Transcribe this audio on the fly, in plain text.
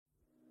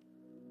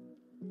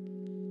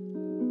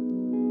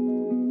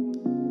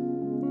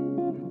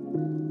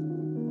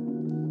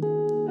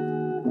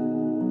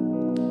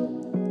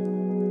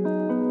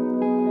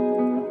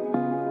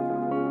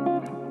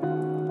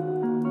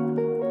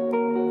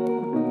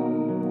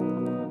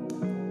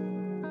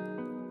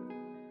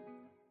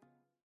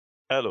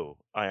Hello,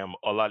 I am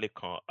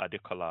Olalekan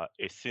Adekola,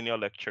 a senior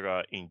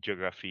lecturer in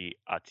geography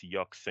at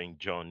York St.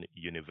 John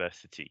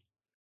University.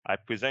 I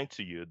present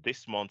to you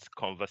this month's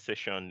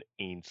Conversation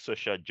in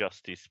Social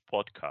Justice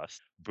podcast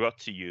brought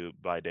to you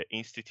by the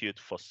Institute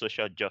for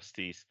Social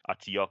Justice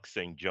at York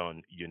St.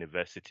 John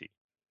University.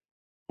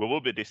 We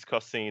will be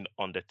discussing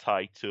on the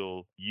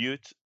title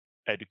Youth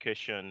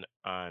Education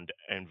and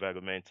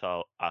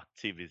Environmental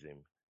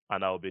Activism,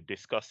 and I'll be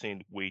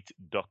discussing with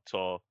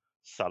Dr.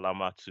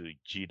 Salamatu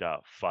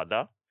Jida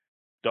Fada.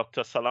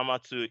 Dr.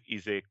 Salamatu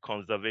is a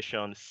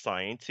conservation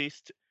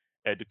scientist,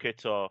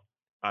 educator,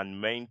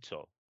 and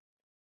mentor.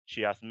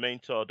 She has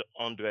mentored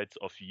hundreds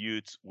of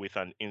youths with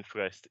an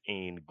interest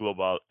in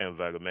global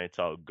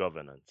environmental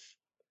governance.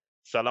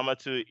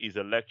 Salamatu is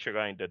a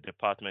lecturer in the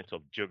Department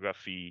of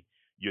Geography,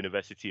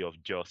 University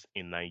of Jos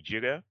in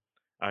Nigeria,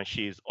 and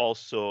she is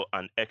also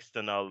an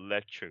external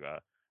lecturer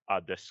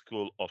at the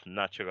School of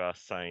Natural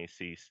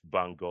Sciences,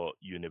 Bangor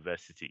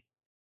University.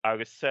 Our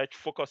research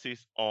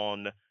focuses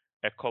on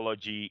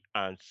ecology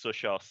and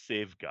social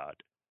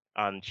safeguard,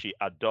 and she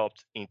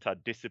adopts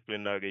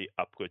interdisciplinary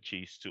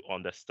approaches to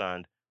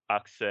understand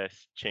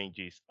access,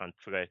 changes, and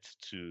threats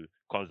to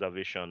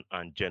conservation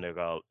and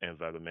general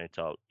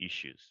environmental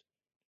issues.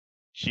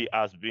 She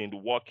has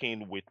been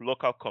working with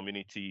local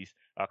communities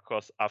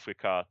across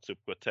Africa to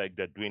protect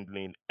the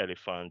dwindling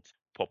elephant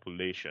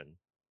population.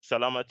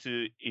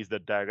 Salamatu is the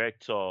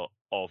director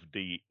of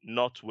the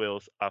North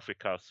Wales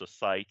Africa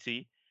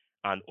Society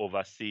and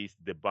oversees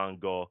the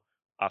Bangor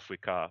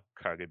Africa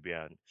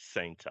Caribbean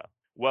Center.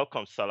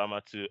 Welcome,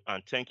 Salamatu,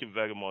 and thank you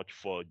very much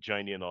for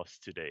joining us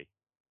today.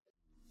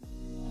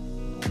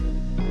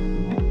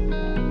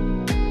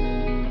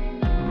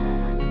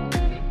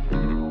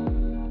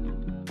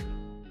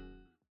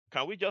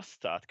 Can we just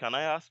start? Can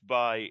I ask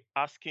by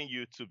asking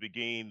you to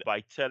begin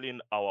by telling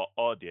our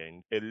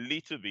audience a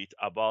little bit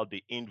about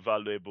the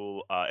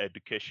invaluable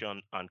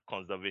education and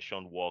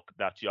conservation work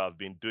that you have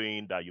been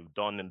doing, that you've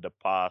done in the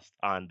past,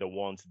 and the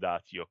ones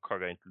that you're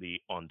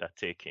currently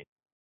undertaking?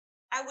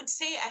 I would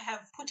say I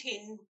have put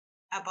in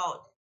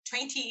about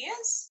 20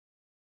 years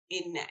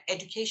in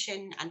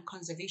education and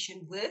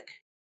conservation work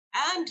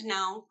and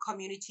now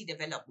community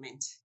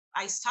development.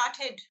 I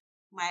started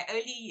my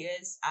early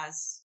years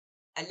as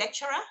a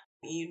lecturer at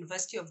the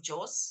University of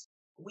Jos,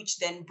 which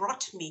then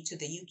brought me to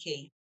the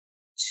UK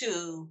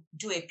to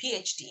do a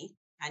PhD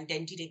and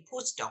then did a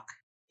postdoc.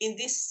 In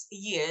these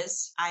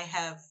years, I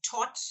have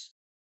taught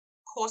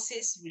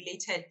courses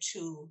related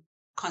to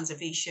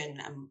conservation,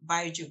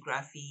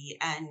 biogeography,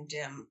 and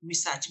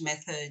research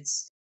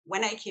methods.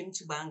 When I came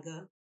to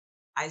Bangor,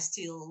 I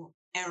still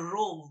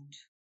enrolled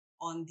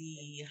on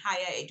the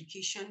higher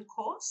education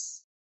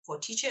course for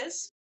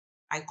teachers.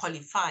 I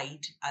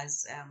qualified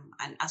as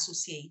an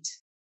associate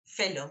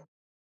fellow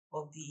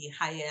of the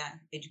Higher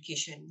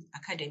Education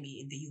Academy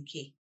in the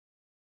UK.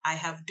 I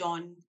have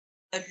done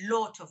a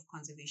lot of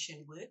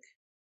conservation work,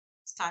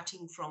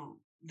 starting from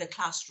the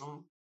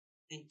classroom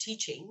and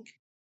teaching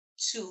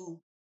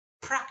to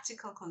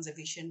practical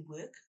conservation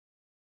work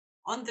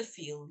on the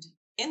field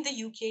in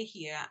the UK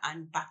here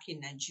and back in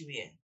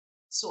Nigeria.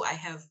 So I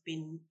have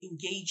been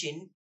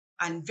engaging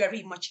and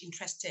very much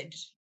interested.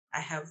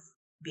 I have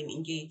been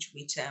engaged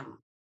with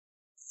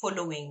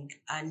following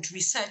and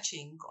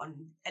researching on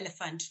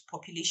elephant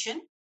population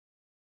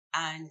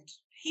and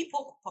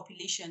hippo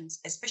populations,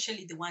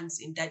 especially the ones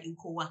in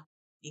Dadinkowa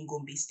in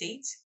Gombe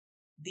State.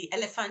 The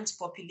elephant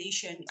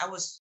population, I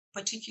was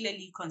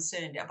particularly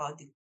concerned about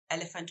the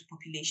elephant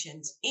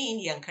populations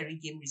in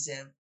Yankari Game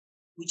Reserve,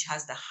 which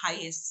has the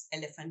highest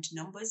elephant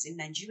numbers in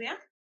Nigeria.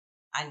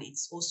 And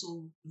it's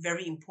also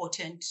very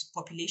important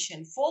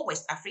population for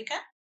West Africa.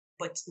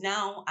 But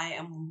now I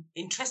am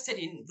interested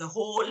in the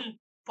whole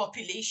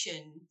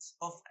population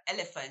of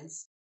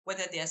elephants,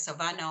 whether they are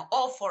savanna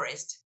or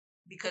forest,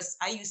 because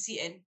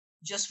IUCN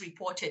just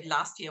reported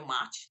last year,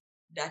 March,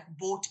 that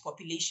both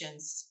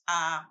populations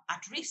are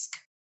at risk.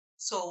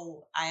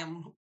 So I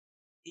am,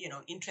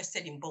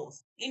 interested in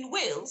both. In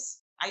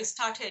Wales, I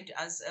started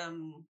as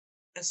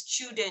a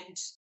student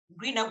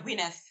Greener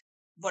Gwyneth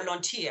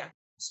volunteer.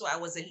 So I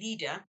was a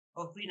leader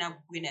of Greener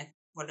Gwyneth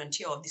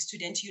volunteer of the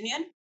student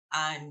union,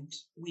 and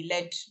we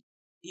led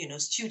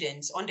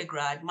students,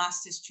 undergrad,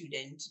 master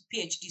students,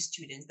 PhD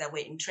students that were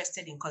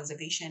interested in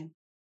conservation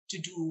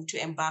to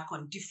embark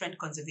on different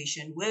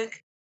conservation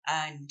work,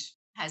 and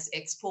has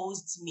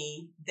exposed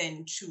me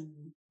then to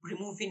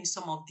removing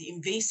some of the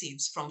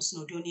invasives from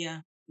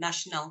Snowdonia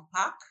National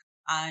Park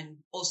and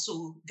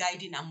also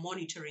guiding and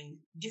monitoring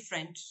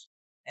different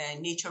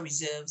nature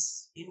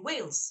reserves in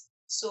Wales.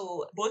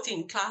 So both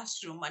in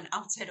classroom and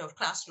outside of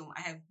classroom,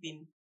 I have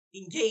been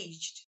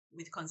engaged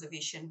with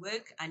conservation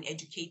work and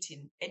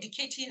educating.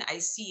 Educating I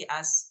see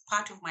as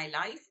part of my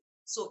life.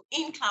 So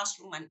in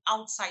classroom and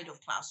outside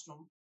of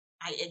classroom,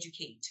 I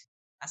educate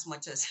as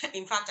much as,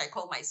 in fact, I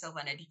call myself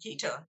an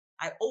educator.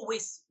 I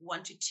always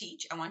want to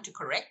teach, I want to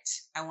correct,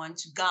 I want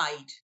to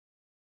guide.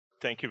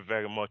 Thank you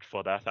very much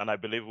for that. And I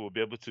believe we'll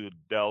be able to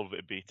delve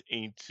a bit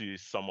into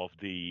some of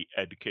the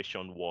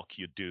education work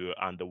you do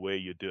and the way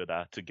you do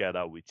that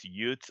together with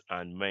youth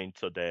and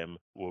mentor them.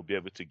 We'll be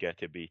able to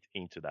get a bit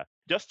into that.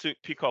 Just to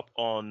pick up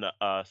on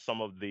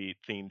some of the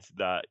things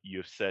that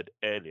you've said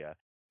earlier,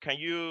 can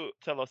you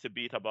tell us a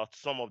bit about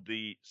some of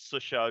the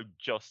social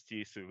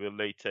justice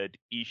related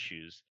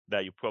issues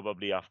that you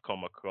probably have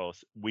come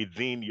across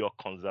within your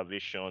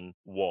conservation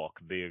work,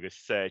 the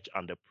research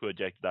and the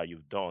project that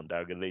you've done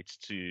that relates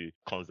to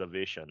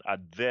conservation? Are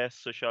there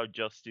social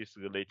justice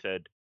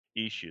related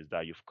issues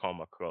that you've come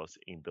across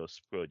in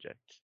those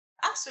projects?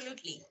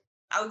 Absolutely.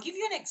 I'll give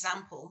you an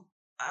example.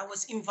 I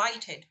was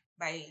invited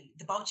by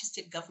the Bauchi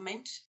state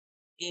government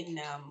in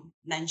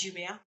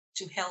Nigeria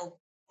to help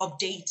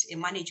update a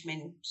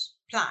management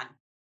plan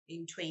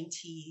in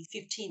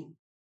 2015.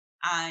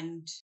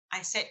 And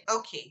I said,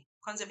 okay,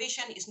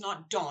 conservation is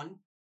not done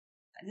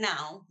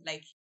now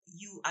like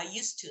you are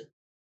used to.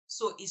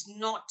 So it's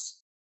not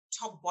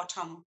top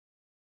bottom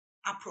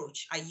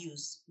approach I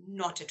use,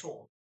 not at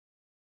all.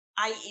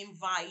 I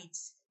invite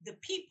the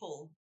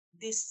people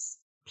this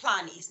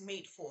plan is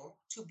made for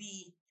to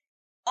be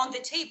on the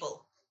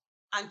table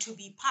and to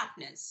be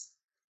partners.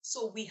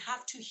 So we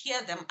have to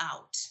hear them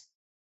out.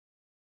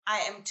 I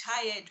am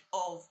tired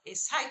of a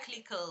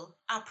cyclical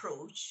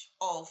approach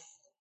of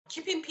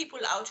keeping people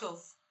out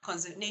of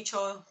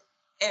nature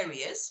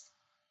areas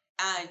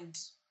and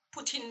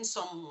putting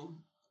some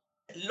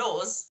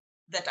laws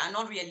that are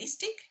not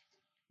realistic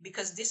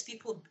because these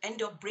people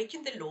end up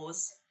breaking the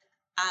laws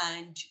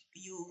and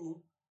you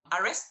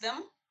arrest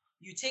them,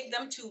 you take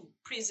them to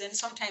prison,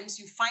 sometimes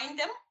you find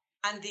them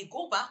and they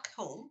go back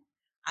home.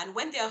 And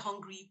when they're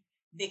hungry,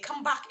 they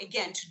come back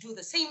again to do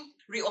the same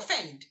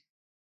reoffend.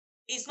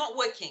 It's not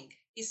working,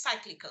 it's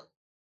cyclical.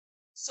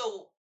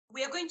 So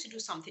we are going to do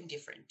something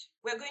different.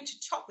 We're going to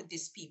talk with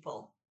these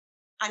people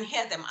and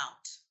hear them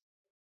out.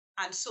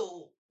 And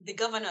so the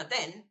governor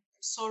then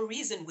saw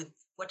reason with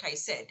what I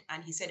said.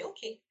 And he said,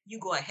 okay, you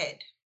go ahead.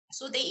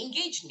 So they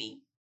engaged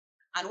me.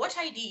 And what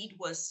I did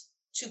was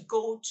to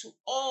go to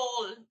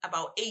all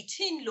about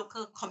 18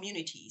 local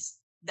communities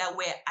that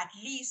were at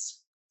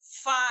least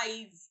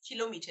 5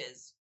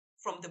 kilometers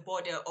from the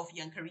border of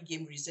Yankari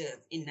Game Reserve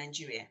in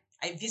Nigeria.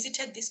 I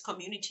visited these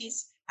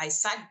communities. I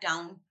sat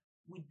down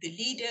with the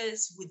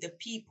leaders, with the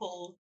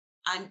people,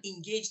 and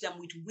engaged them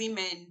with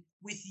women,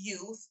 with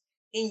youth,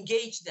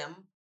 engaged them.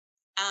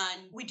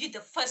 And we did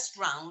the first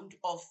round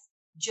of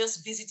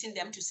just visiting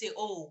them to say,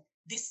 oh,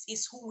 this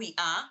is who we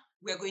are.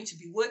 We're going to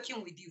be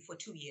working with you for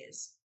 2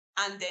 years.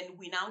 And then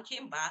we now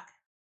came back.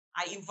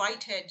 I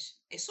invited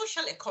a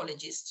social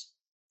ecologist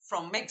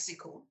from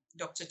Mexico,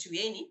 Dr.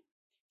 Tueni.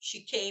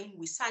 She came,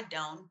 we sat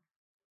down,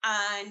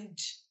 and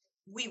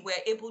we were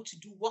able to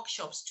do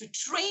workshops to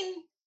train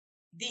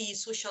the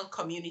social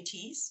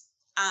communities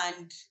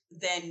and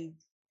then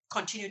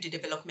continue the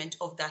development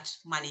of that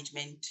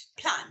management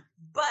plan.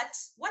 But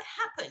what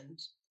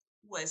happened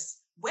was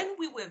when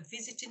we were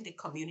visiting the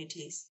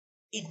communities,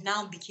 it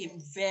now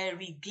became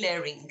very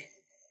glaring,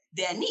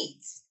 their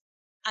needs.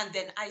 And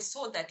then I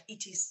saw that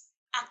it is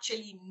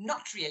actually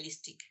not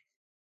realistic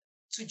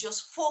to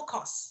just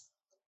focus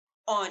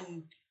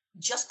on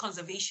just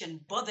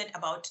conservation, bothered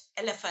about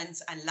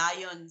elephants and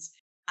lions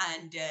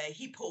and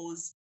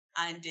hippos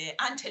and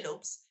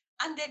antelopes.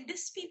 And then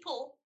these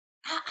people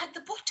are at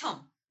the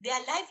bottom. Their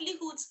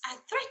livelihoods are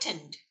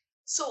threatened.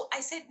 So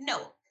I said,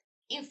 no.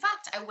 In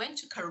fact, I went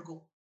to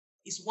Karugu.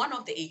 It's one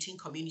of the 18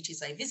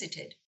 communities I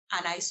visited.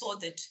 And I saw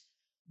that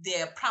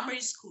their primary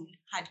school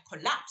had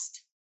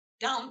collapsed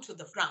down to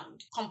the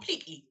ground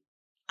completely.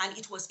 And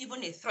it was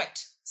even a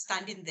threat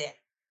standing there.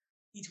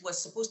 It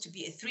was supposed to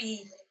be a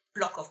 3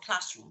 block of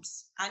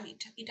classrooms and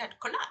it had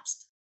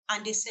collapsed.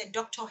 And they said,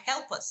 doctor,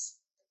 help us,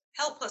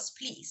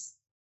 please.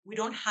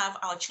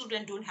 Our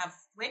children don't have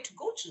where to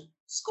go to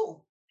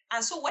school.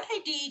 And so what I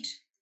did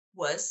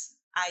was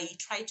I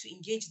tried to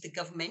engage the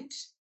government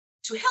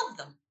to help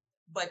them.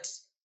 But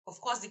of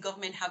course, the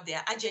government have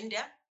their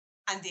agenda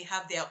and they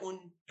have their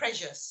own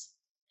pressures.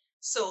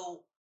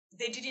 So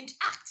they didn't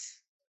act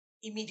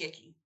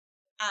immediately.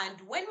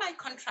 And when my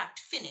contract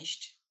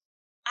finished,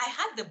 I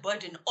had the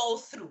burden all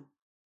through.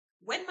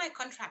 When my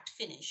contract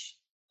finished,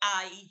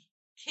 I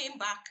came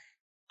back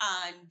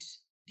and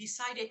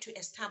decided to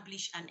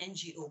establish an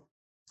NGO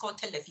called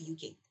Telefi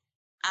UK.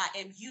 I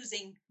am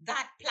using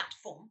that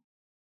platform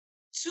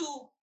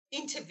to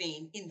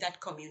intervene in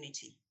that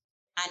community.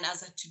 And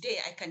as of today,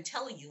 I can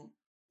tell you,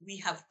 we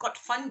have got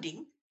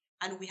funding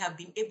and we have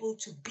been able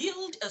to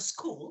build a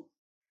school,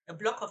 a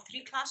block of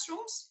 3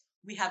 classrooms.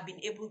 We have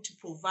been able to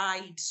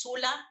provide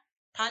solar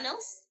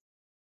panels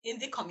in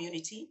the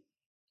community.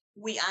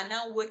 We are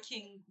now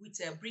working with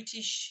a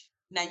British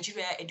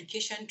Nigeria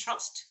Education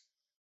Trust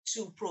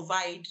to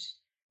provide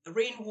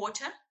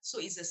rainwater. So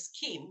it's a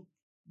scheme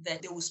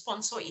that they will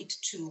sponsor it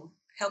to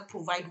help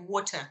provide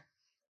water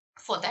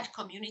for that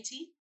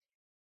community.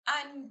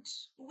 And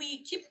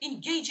we keep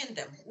engaging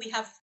them. We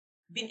have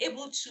been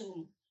able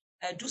to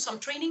do some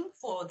training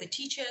for the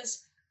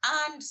teachers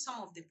and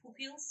some of the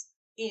pupils.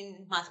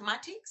 in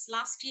mathematics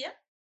last year.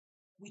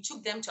 We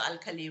took them to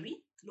Alkaleri,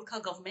 local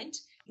government.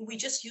 We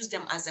just used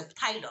them as a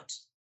pilot.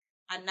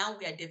 And now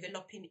we are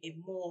developing a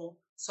more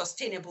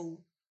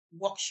sustainable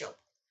workshop.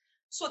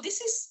 So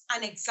this is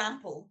an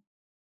example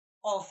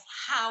of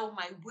how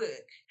my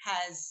work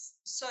has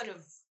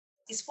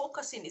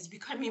is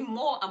becoming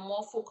more and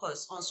more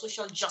focused on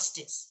social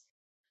justice.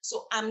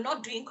 So I'm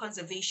not doing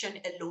conservation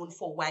alone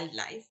for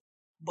wildlife,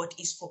 but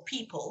it's for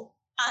people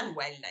and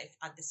wildlife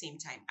at the same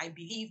time. I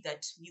believe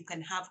that you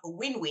can have a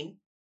win-win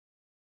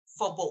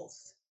for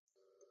both.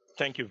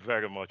 Thank you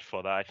very much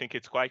for that. I think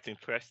it's quite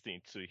interesting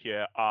to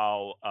hear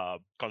how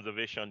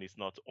conservation is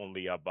not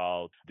only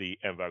about the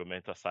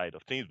environmental side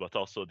of things, but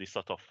also the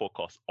sort of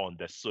focus on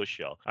the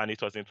social. And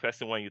it was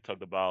interesting when you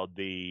talked about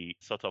the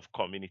sort of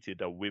community,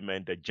 the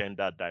women, the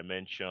gender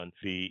dimension,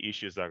 the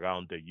issues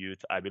around the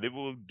youth. I believe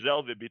we'll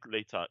delve a bit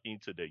later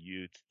into the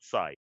youth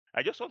side.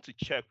 I just want to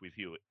check with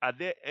you, are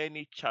there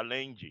any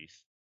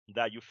challenges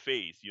that you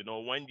face,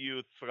 when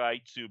you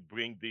try to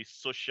bring this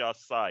social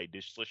side,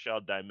 this social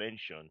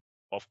dimension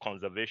of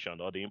conservation,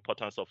 or the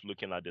importance of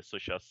looking at the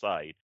social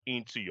side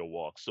into your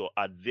work? So,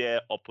 are there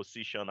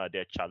opposition, are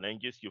there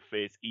challenges you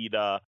face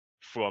either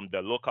from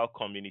the local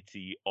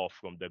community or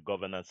from the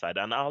governance side?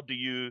 And how do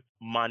you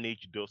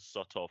manage those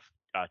sort of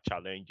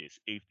challenges,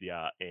 if there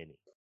are any?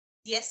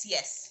 Yes,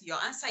 yes. Your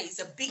answer is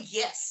a big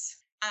yes.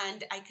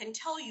 And I can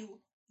tell you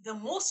the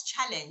most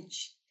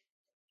challenge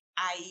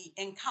I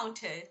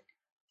encountered,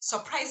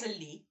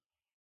 surprisingly,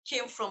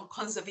 came from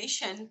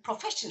conservation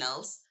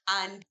professionals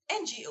and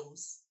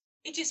NGOs.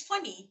 It is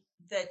funny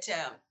that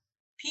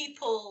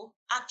people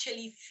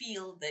actually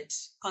feel that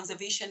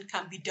conservation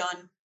can be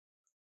done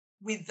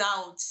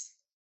without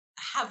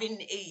having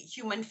a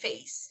human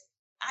face.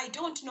 I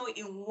don't know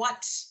in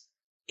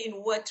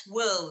what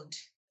world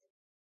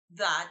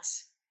that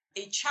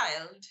a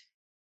child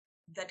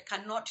that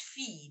cannot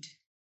feed,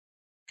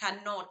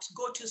 cannot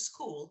go to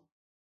school,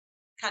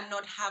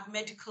 cannot have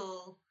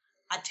medical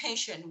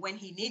attention when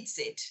he needs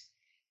it,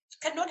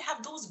 cannot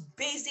have those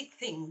basic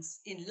things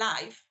in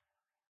life,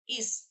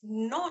 is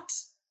not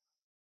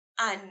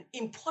an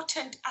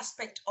important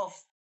aspect of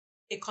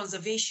a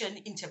conservation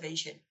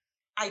intervention.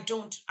 I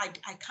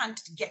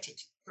can't get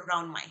it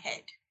around my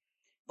head.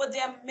 But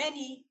there are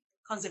many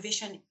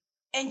conservation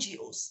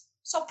NGOs,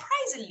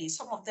 surprisingly,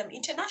 some of them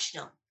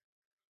international,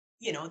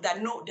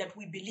 that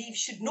we believe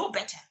should know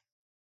better.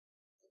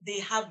 They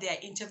have their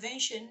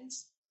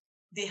interventions,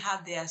 they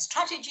have their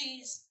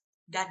strategies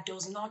that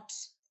does not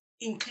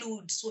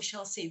include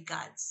social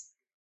safeguards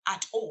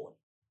at all.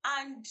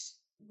 And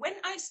when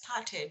I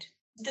started,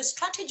 the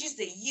strategies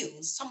they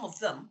use, some of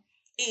them,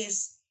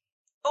 is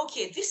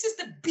okay, this is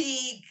the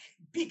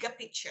bigger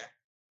picture.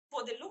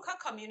 For the local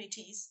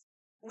communities,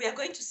 we are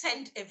going to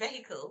send a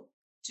vehicle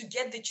to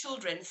get the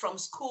children from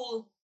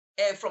school,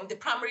 from the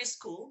primary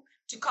school,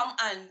 to come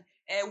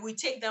and we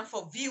take them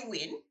for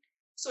viewing.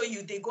 So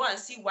they go and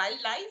see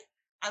wildlife,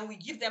 and we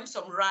give them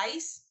some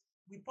rice.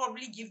 We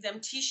probably give them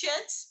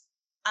T-shirts,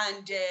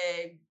 and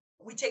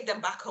we take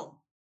them back home.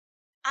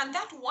 And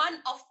that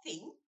one-off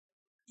thing,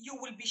 you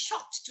will be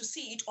shocked to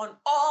see it on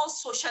all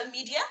social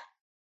media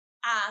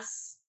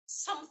as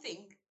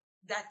something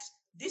that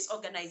this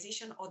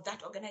organization or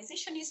that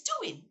organization is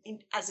doing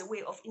as a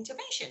way of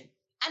intervention.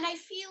 And I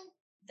feel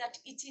that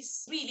it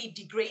is really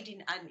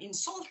degrading and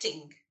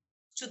insulting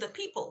to the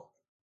people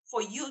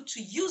for you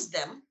to use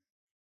them,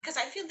 because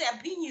I feel they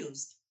are being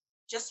used.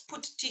 Just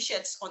put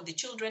T-shirts on the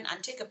children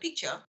and take a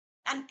picture.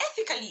 And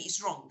ethically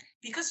is wrong,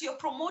 because you're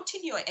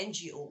promoting your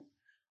NGO,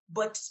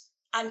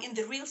 and in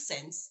the real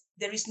sense,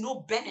 there is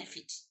no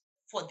benefit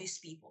for these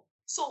people.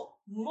 So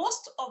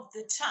most of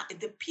the time,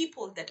 the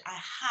people that I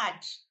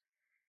had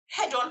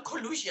head-on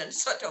collusion,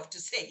 sort of to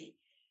say,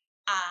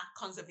 are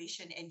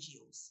conservation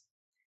NGOs.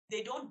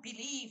 They don't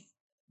believe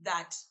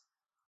that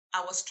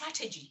our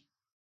strategy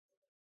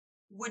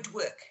would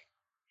work.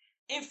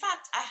 In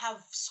fact, I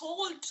have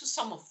sold to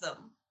some of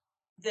them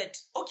that,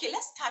 okay,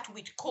 let's start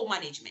with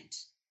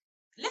co-management.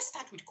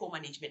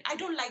 I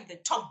don't like the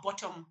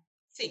top-bottom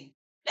thing.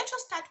 Let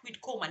us start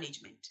with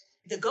co-management.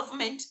 The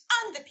government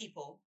and the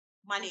people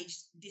manage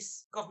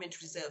these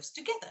government reserves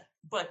together,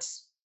 but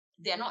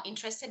they're not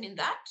interested in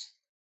that.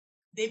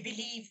 They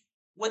believe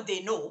what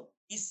they know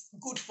is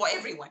good for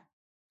everyone.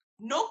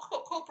 No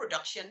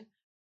co-production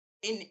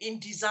in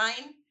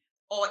design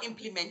or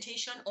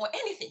implementation or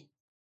anything.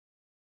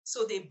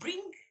 So they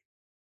bring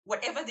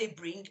whatever they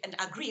bring and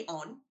agree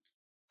on,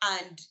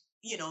 and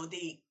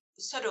they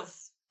sort of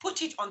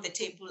put it on the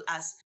table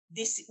as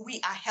this: we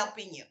are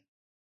helping you.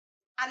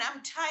 And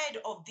I'm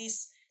tired of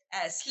this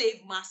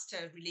slave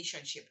master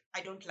relationship.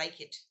 I don't like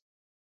it.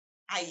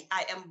 I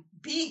am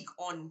big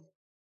on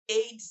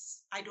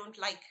AIDS. I don't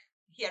like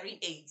hearing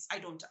AIDS. I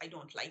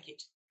don't like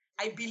it.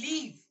 I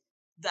believe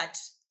that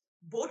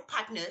both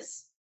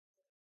partners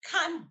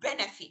can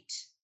benefit.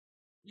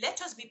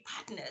 Let us be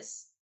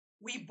partners.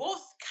 We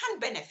both can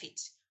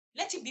benefit.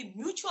 Let it be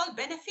mutual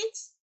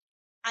benefits,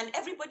 and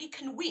everybody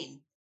can win.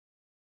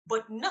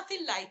 But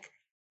nothing like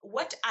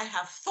what I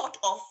have thought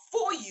of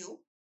for you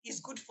is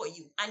good for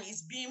you and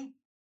is being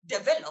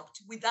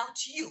developed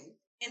without you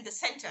in the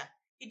center,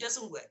 it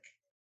doesn't work.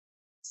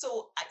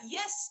 So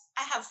yes,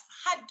 I have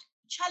had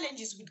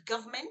challenges with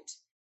government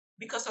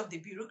because of the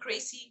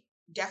bureaucracy,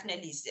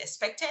 definitely is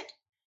expected,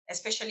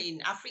 especially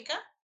in Africa.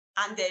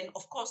 And then,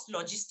 of course,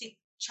 logistic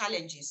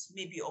challenges,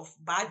 maybe of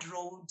bad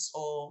roads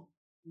or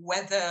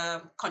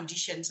weather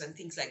conditions and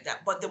things like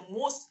that. But the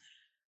most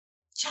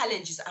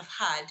challenges I've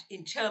had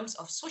in terms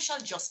of social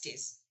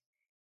justice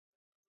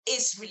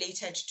is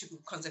related to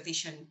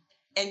conservation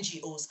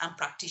NGOs and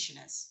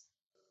practitioners.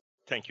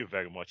 Thank you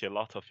very much. A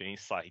lot of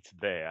insight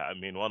there. I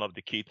mean, one of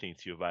the key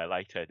things you've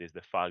highlighted is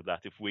the fact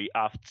that if we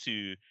have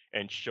to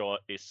ensure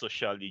a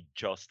socially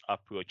just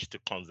approach to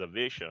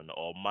conservation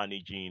or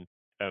managing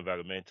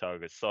environmental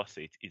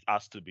resources, it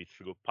has to be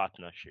through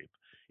partnership.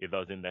 It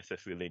doesn't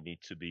necessarily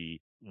need to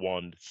be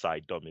one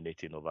side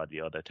dominating over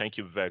the other. Thank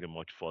you very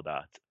much for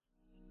that.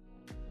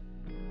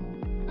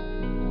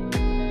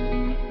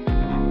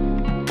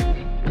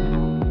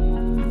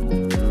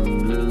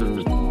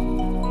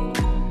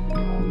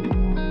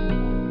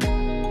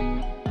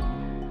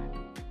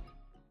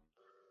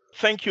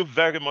 Thank you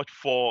very much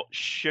for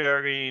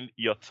sharing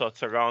your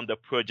thoughts around the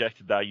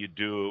project that you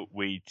do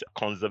with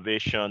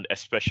conservation,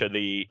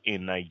 especially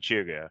in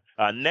Nigeria.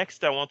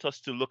 Next, I want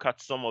us to look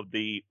at some of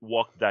the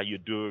work that you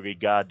do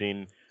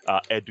regarding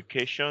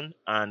education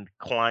and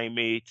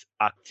climate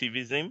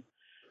activism.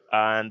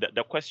 And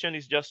the question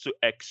is just to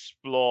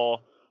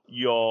explore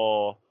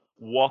your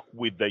work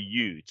with the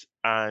youth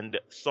and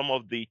some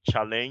of the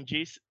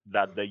challenges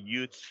that the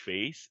youth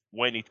face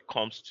when it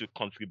comes to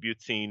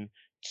contributing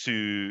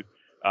to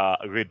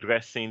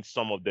redressing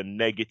some of the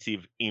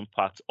negative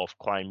impact of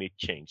climate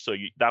change. So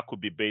that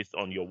could be based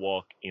on your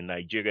work in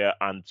Nigeria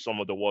and some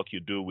of the work you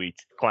do with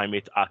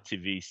climate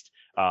activists,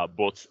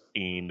 both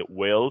in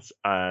Wales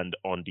and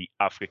on the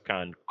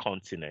African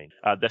continent.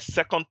 The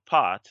second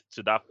part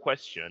to that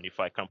question, if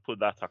I can put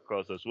that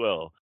across as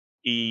well,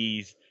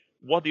 is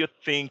what do you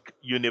think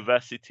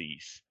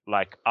universities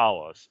like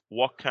ours,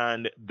 what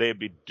can they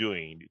be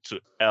doing to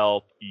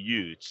help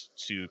youth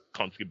to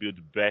contribute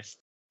best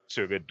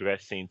to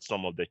redressing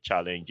some of the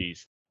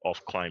challenges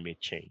of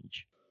climate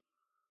change?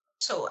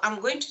 So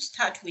I'm going to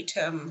start with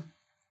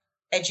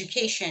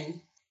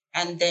education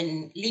and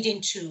then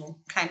leading to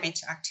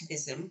climate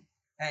activism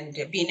and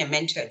being a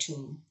mentor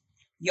to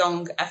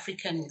young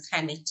African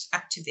climate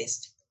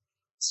activists.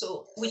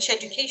 So, with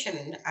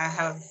education, I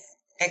have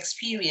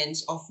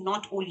experience of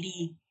not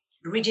only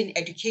reading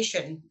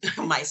education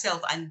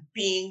myself and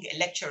being a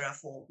lecturer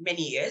for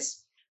many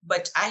years,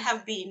 but I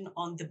have been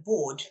on the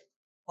board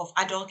of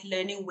Adult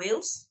Learning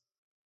Wales.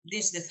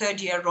 This is the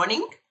third year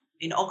running.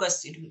 In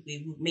August,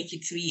 we will make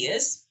it 3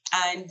 years.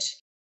 And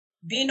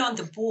being on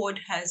the board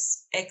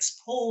has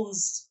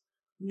exposed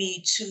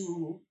me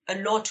to a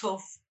lot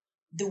of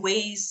the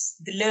ways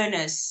the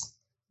learners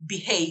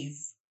behave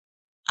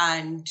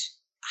and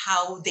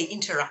how they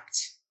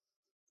interact.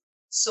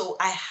 So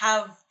I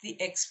have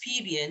the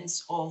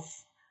experience of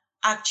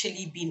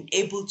actually being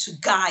able to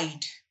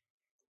guide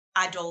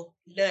adult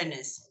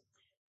learners.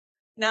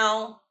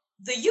 Now,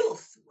 the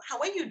youth,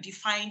 when you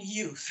define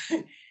youth,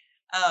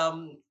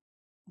 um,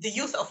 the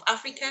youth of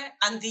Africa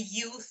and the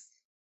youth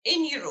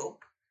in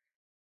Europe,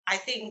 I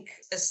think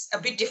is a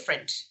bit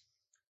different.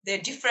 There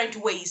are different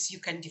ways you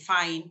can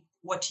define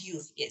what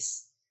youth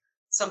is.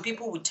 Some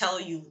people would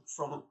tell you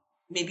from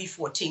maybe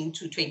 14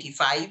 to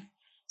 25.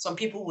 Some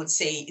people would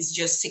say it's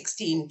just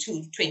 16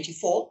 to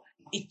 24.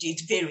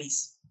 It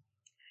varies.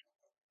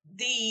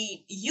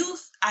 The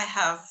youth I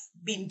have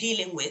been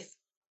dealing with,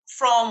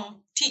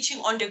 from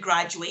teaching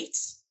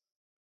undergraduates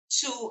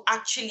to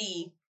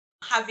actually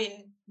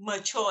having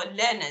mature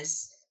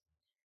learners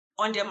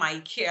under my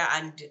care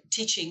and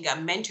teaching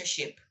and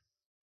mentorship,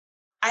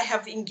 I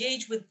have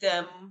engaged with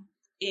them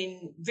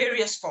in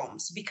various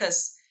forms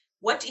because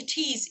what it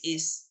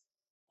is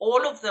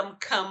all of them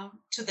come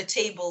to the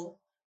table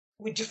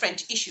with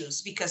different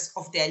issues because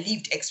of their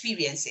lived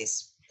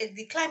experiences.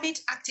 The climate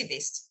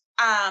activists,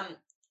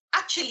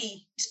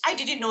 actually, I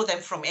didn't know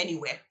them from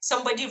anywhere.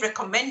 Somebody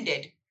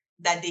recommended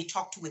that they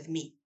talked with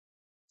me.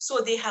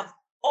 So they have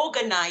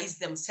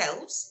organized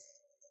themselves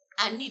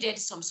and needed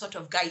some sort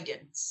of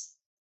guidance.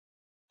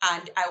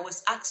 And I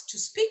was asked to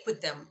speak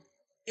with them.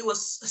 It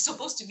was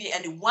supposed to be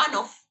a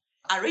one-off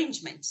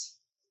arrangement.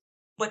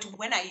 But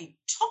when I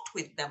talked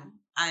with them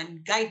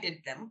and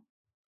guided them,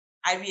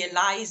 I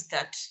realized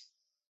that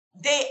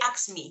they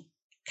asked me,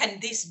 can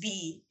this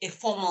be a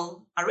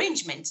formal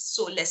arrangement?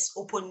 So let's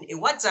open a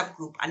WhatsApp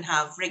group and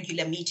have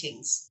regular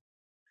meetings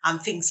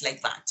and things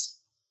like that.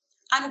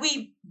 And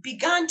we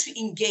began to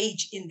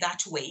engage in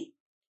that way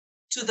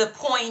to the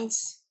point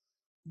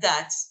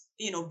that,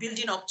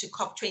 building up to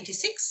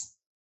COP26,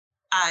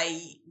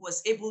 I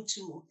was able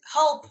to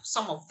help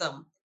some of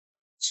them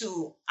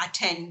to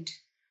attend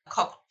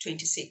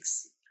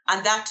COP26.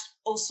 And that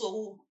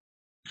also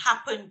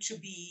happened to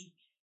be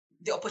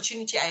the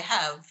opportunity I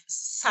have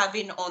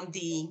serving on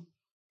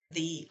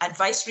the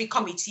advisory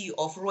committee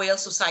of Royal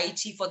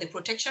Society for the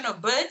Protection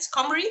of Birds,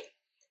 COMRI,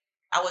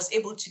 I was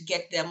able to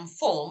get them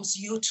forms,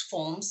 youth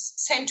forms,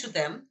 sent to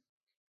them,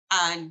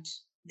 and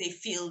they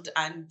filled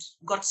and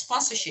got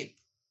sponsorship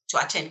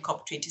to attend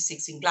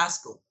COP26 in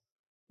Glasgow.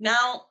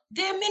 Now,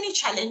 there are many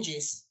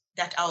challenges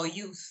that our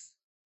youth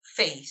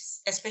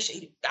face,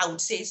 especially, I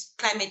would say,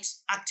 climate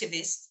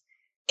activists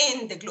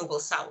in the global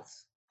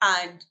south.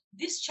 And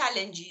these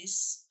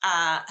challenges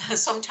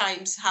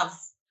sometimes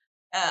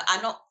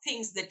are not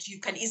things that you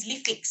can easily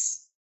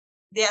fix.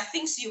 There are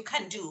things you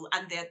can do,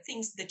 and there are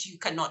things that you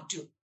cannot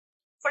do.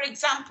 For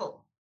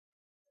example,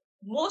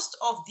 most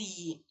of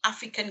the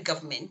African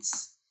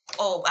governments,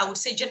 or I would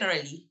say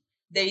generally,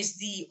 there is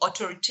the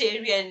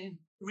authoritarian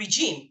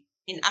regime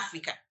in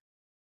Africa,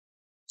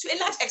 to a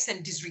large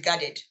extent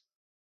disregarded.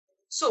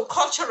 So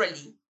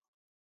culturally,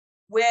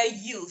 where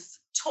youth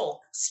talk,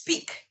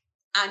 speak,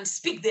 and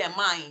speak their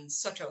minds,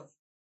 sort of,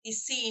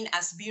 is seen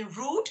as being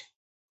rude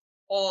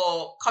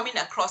or coming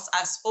across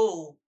as,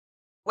 oh,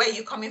 where are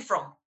you coming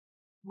from?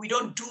 We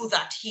don't do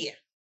that here.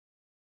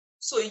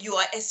 So you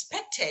are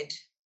expected,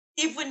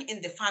 even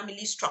in the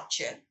family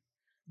structure,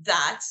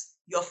 that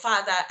your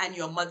father and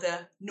your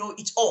mother know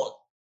it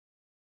all.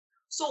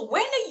 So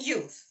when a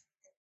youth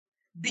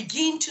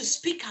begin to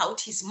speak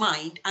out his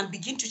mind and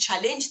begin to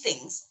challenge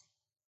things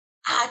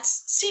at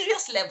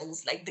serious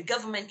levels, like the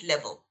government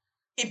level,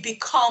 it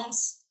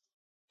becomes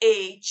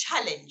a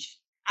challenge.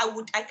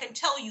 I can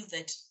tell you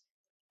that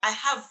I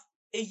have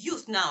a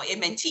youth now, a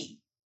mentee,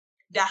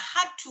 that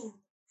had to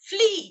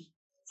flee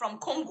from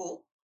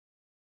Congo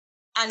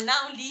and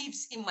now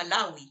lives in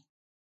Malawi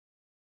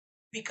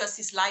because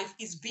his life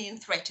is being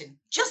threatened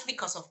just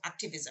because of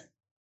activism.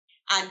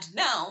 And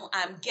now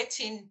I'm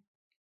getting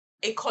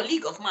a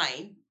colleague of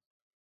mine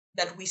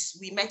that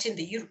we met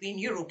in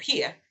Europe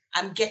here.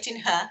 I'm getting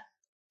her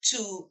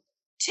to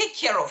take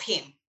care of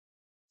him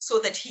so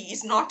that he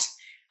is not,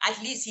 at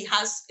least he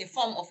has a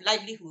form of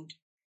livelihood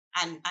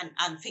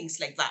and things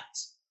like that.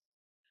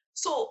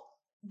 So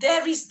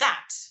there is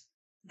that.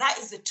 That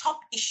is the top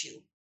issue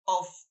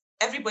of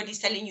everybody's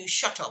telling you,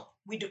 shut up.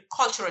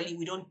 Culturally,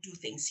 we don't do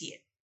things here.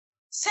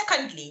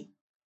 Secondly,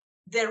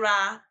 there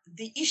are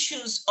the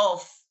issues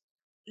of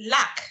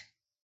lack.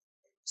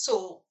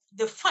 So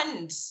the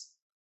funds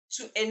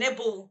to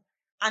enable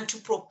and to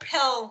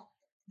propel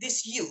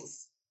this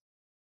youth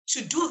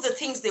to do the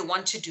things they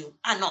want to do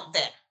are not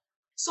there.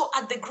 So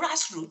at the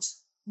grassroots,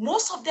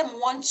 most of them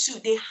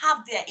they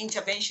have their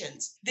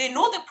interventions. They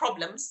know the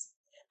problems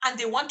and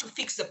they want to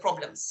fix the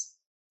problems.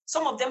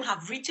 Some of them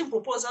have written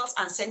proposals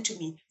and sent to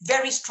me,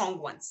 very strong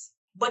ones.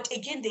 But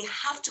again, they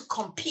have to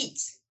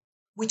compete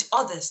with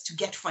others to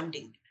get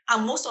funding.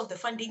 And most of the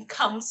funding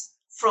comes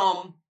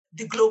from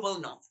the global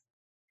north.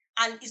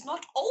 And it's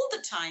not all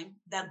the time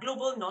that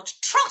global north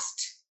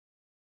trust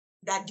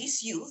that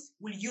this youth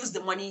will use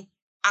the money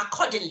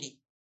accordingly,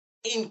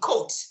 in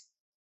quotes,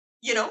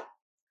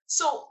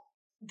 So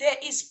there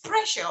is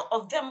pressure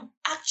of them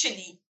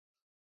actually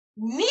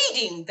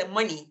needing the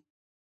money,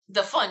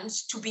 the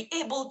funds, to be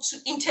able to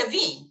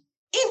intervene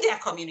in their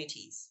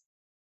communities.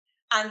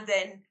 And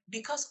then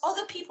because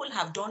other people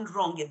have done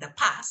wrong in the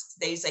past,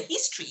 there is a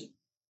history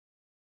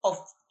of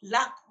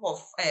lack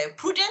of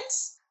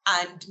prudence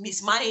and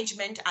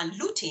mismanagement and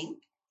looting.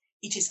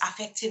 It is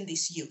affecting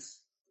this youth.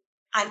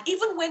 And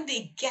even when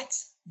they get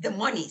the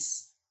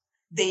monies,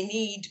 they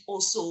need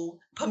also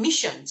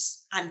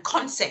permissions and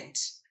consent.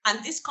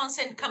 And this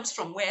consent comes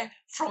from where?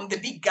 From the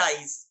big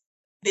guys.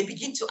 They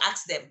begin to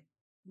ask them,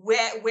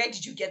 where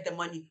did you get the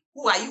money?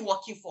 Who are you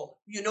working for?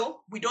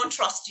 We don't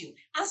trust you.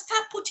 And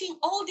start putting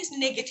all these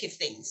negative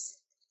things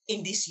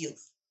in this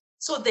youth.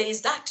 So there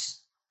is that,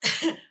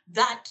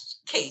 that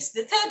case.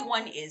 The third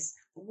one is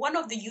one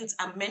of the youths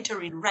I'm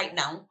mentoring right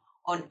now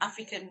on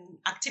African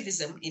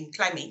activism in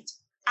climate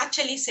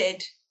actually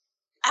said,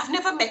 I've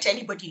never met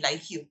anybody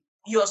like you.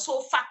 You're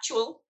so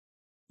factual.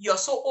 You're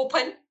so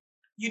open.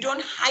 You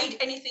don't hide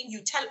anything.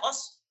 You tell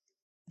us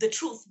the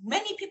truth.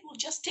 Many people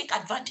just take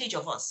advantage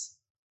of us.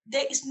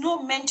 There is no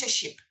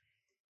mentorship.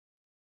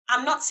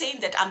 I'm not saying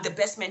that I'm the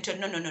best mentor.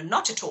 No,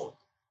 not at all.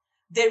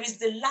 There is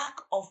the lack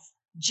of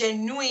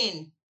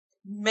genuine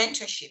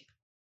mentorship.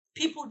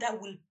 People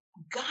that will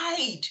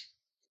guide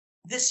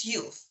this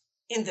youth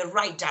in the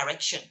right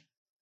direction.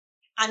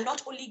 And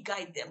not only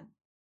guide them,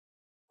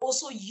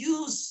 also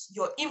use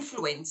your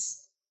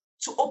influence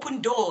to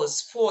open doors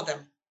for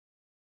them.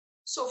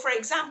 So, for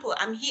example,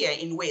 I'm here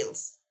in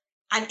Wales,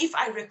 and if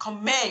I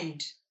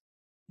recommend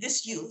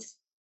this youth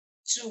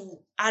to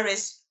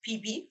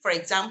RSPB, for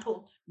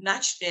example,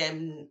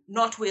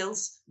 North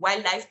Wales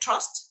Wildlife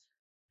Trust,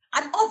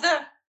 and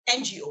other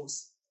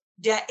NGOs,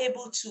 they are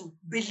able to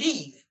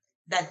believe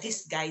that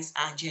these guys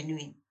are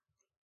genuine.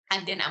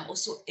 And then I'm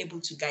also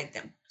able to guide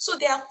them. So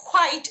there are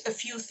quite a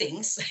few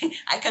things.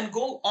 I can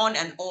go on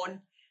and on,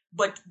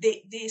 but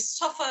they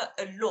suffer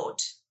a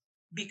lot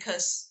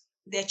because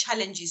their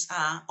challenges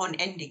are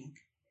unending.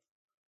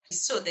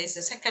 So there's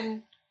a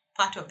second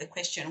part of the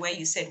question where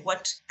you said,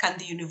 what can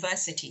the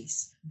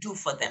universities do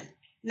for them?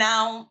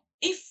 Now,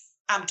 if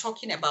I'm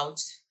talking about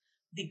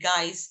the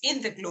guys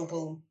in the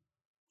global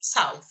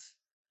south,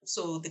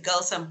 so the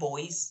girls and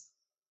boys,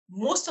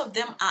 most of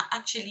them are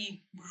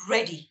actually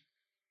ready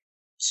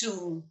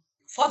to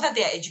further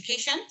their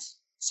education,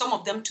 some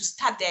of them to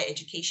start their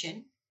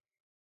education.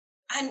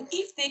 And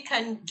if they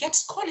can get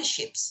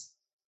scholarships,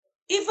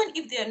 even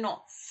if they're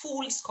not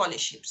full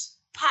scholarships,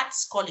 part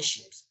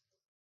scholarships,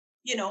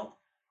 they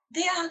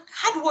are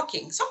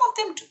hardworking. Some of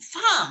them to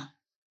farm,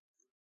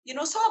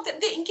 some of them,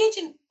 they engage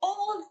in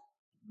all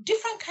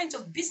different kinds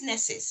of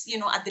businesses,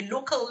 at the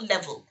local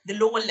level, the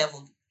lower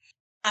level,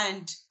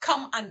 and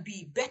come and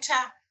be better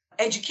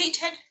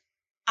educated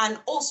and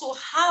also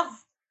have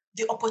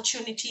the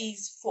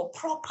opportunities for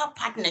proper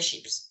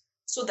partnerships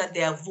so that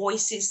their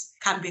voices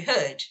can be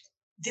heard.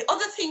 The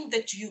other thing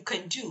that you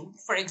can do,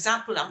 for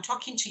example, I'm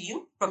talking to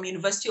you from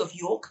University of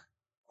York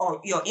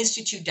or your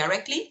institute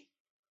directly,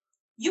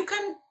 you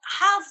can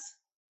have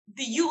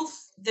the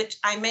youth that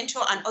I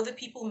mentor and other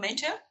people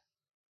mentor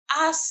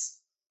as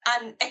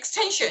an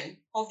extension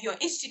of your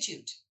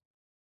institute.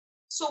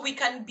 So we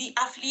can be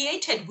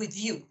affiliated with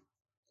you,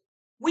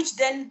 which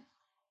then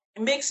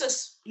makes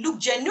us look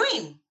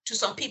genuine to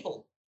some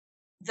people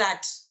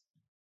that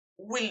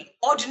will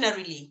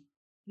ordinarily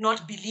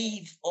not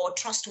believe or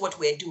trust what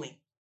we're doing,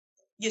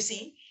 you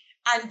see?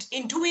 And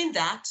in doing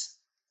that,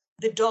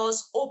 the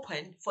doors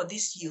open for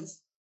this youth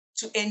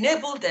to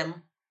enable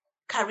them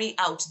carry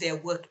out their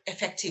work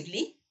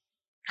effectively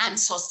and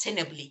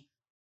sustainably.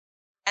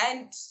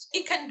 And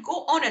it can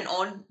go on and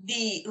on.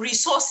 The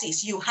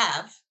resources you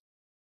have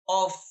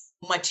of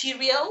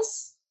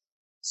materials,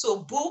 so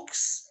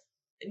books,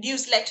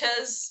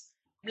 newsletters,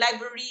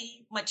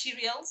 library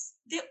materials,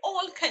 they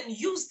all can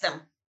use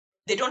them.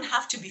 They don't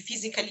have to be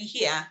physically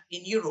here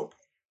in Europe.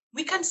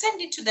 We can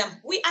send it to them.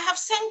 I have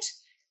sent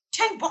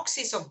 10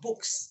 boxes of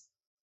books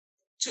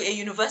to a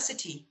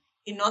university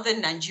in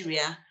northern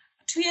Nigeria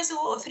 2 years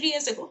ago or 3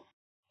 years ago.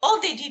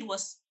 All they did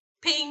was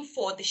paying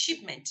for the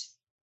shipment.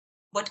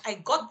 But I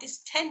got these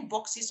 10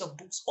 boxes of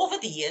books over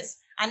the years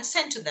and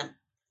sent to them.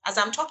 As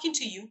I'm talking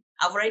to you,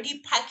 I've already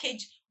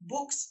packaged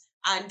books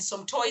and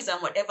some toys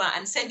and whatever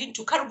and sending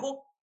to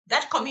Cargo.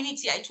 That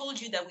community I told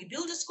you that we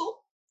build a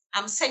school,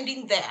 I'm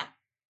sending there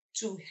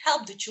to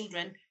help the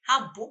children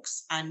have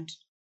books and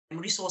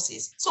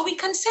resources. So we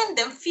can send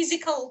them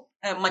physical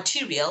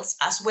materials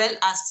as well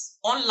as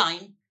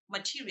online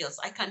materials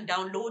I can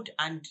download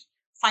and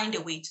find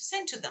a way to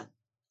send to them.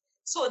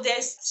 So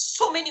there's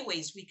so many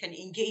ways we can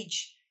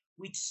engage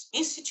with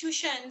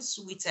institutions,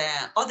 with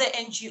other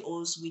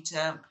NGOs,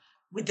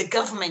 with the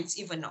governments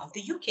even of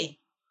the UK.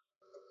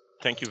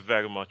 Thank you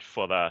very much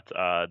for that,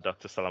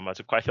 Dr.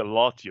 Salamatu. Quite a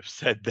lot you've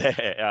said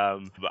there.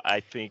 But I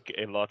think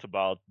a lot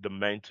about the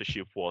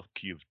mentorship work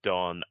you've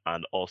done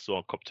and also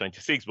on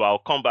COP26. But I'll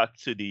come back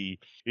to the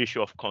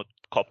issue of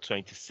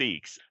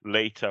COP26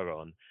 later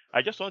on.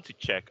 I just want to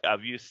check,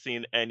 have you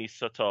seen any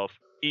sort of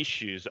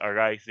issues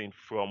arising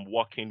from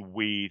working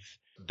with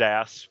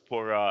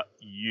diaspora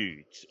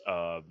youth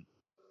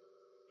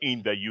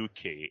in the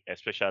UK,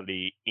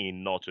 especially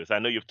in Northwest? I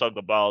know you've talked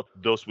about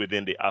those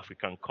within the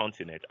African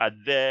continent. Are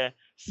there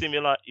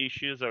similar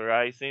issues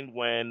arising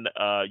when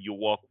you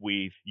work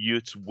with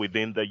youth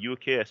within the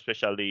UK,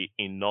 especially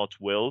in North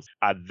Wales?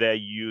 Are there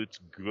youth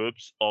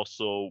groups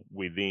also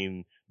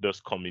within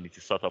those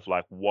communities, sort of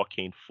like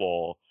working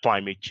for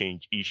climate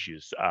change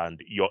issues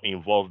and your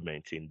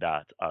involvement in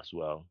that as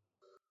well?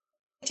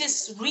 It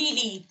is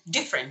really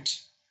different,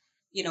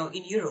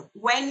 in Europe.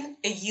 When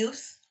a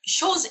youth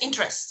shows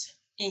interest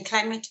in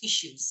climate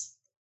issues,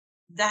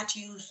 that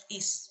youth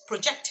is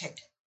projected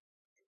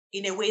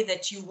in a way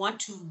that you want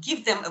to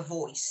give them a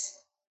voice.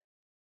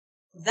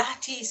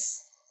 That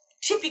is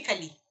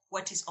typically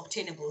what is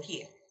obtainable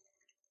here.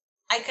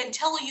 I can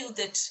tell you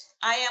that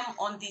I am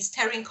on the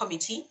steering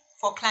committee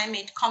for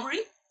Climate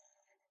Comrie,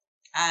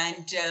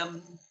 and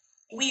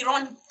we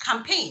run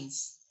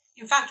campaigns.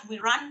 In fact, we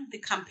ran the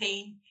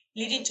campaign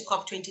leading to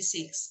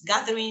COP26,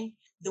 gathering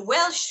the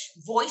Welsh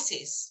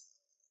voices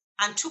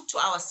and took to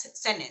our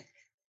Senate,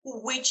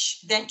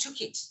 which then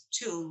took it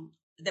to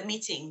the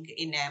meeting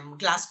in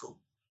Glasgow.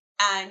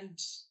 And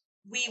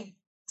we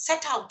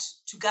set out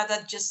to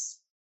gather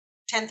just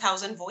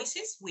 10,000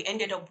 voices. We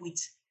ended up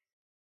with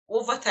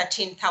over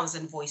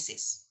 13,000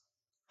 voices.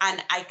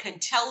 And I can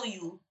tell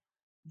you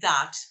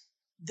that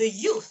the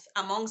youth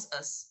amongst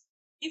us,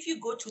 if you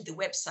go to the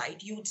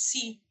website, you would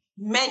see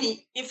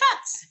many. In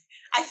fact,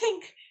 I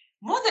think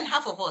more than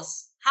half of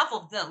us as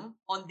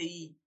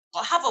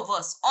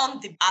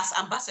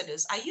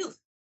ambassadors are youth.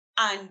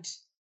 And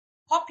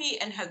Poppy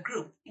and her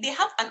group, they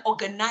have an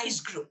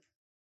organized group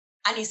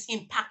and it's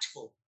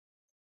impactful.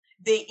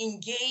 They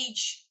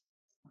engage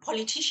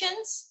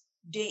politicians,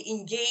 they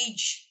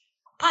engage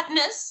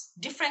partners,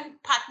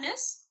 different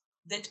partners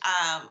that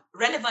are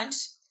relevant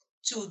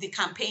to the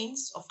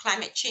campaigns of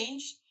climate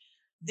change.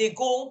 They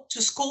go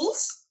to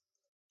schools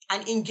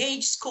and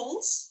engage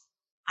schools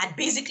at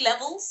basic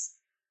levels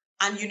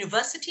and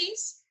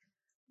universities.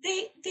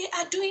 They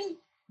are doing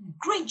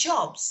great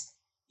jobs,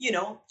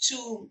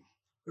 to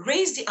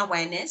raise the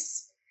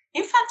awareness.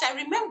 In fact, I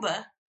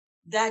remember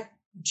that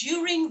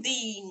during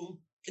the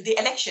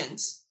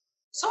elections,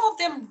 some of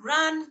them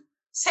ran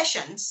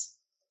sessions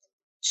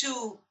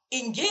to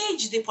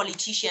engage the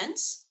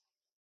politicians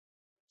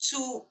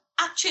to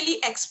actually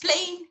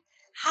explain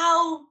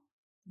how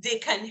they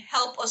can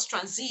help us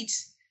transit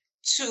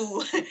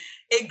to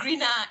a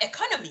greener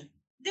economy.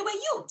 They were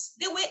youth.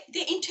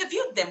 They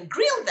interviewed them,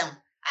 grilled them.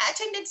 I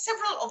attended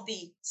several of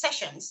the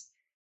sessions,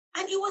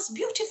 and it was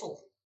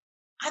beautiful.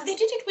 And they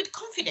did it with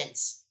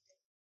confidence.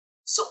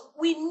 So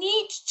we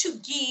need to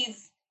give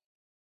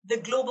the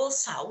global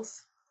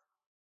south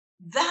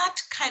that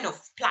kind of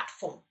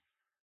platform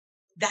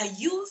that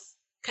youth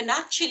can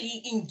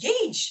actually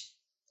engage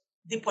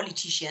the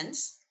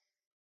politicians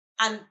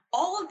and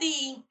all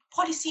the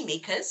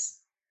policymakers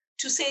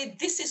to say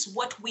this is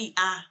what we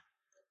are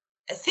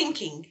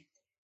thinking.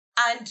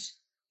 And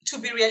to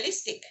be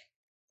realistic,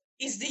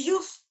 is the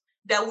youth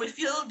that will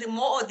feel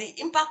the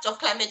impact of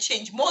climate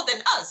change more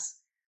than us.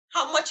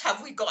 How much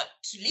have we got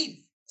to live?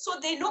 So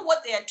they know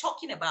what they are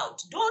talking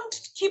about.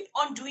 Don't keep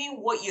on doing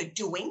what you're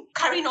doing,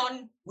 carrying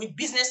on with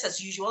business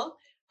as usual,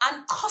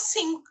 and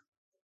causing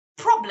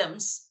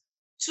problems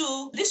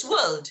to this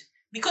world,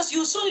 because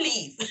you soon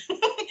leave.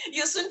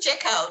 You soon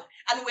check out,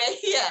 and we're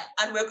here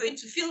and we're going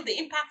to feel the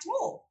impact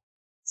more.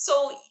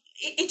 So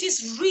it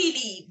is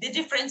really, the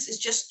difference is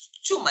just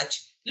too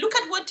much. Look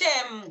at what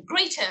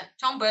Greta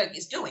Thunberg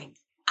is doing.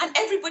 And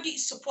everybody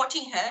is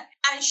supporting her.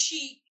 And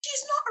she's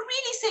not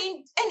really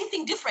saying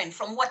anything different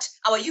from what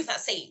our youth are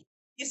saying,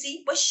 you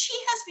see. But she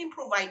has been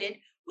provided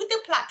with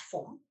a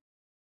platform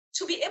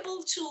to be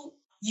able to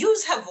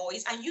use her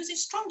voice and use it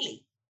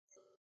strongly.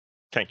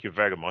 Thank you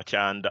very much.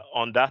 And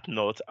on that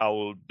note, I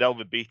will delve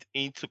a bit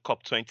into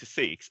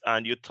COP26.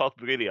 And you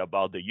talked really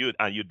about the youth.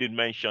 And you did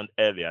mention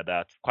earlier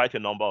that quite a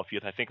number of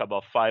youth, I think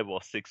about 5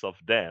 or 6 of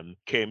them,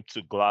 came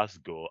to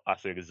Glasgow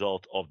as a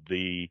result of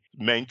the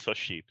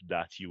mentorship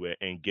that you were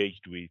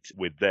engaged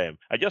with them.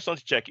 I just want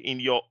to check,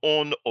 in your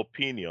own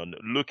opinion,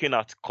 looking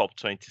at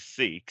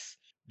COP26,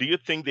 do you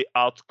think the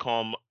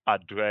outcome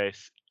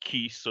address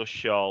key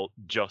social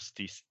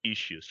justice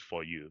issues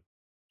for you?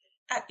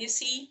 You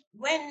see,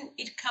 when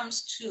it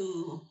comes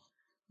to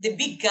the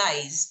big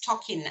guys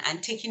talking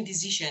and taking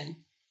decision,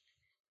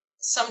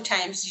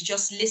 sometimes you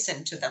just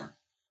listen to them.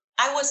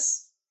 I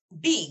was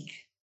big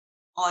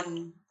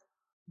on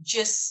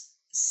just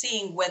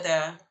seeing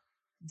whether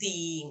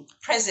the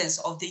presence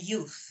of the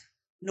youth,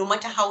 no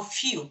matter how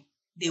few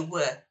they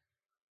were,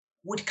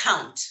 would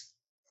count.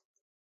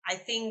 I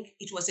think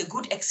it was a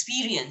good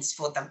experience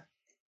for them.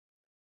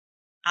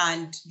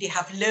 And they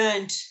have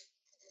learned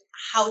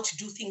how to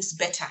do things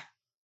better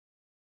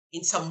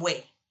in some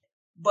way.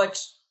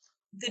 But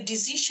the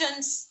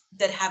decisions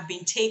that have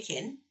been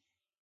taken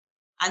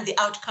and the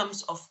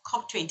outcomes of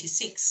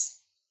COP26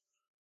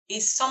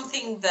 is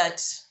something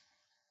that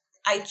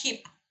I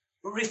keep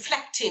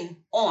reflecting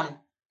on,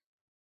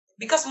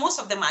 because most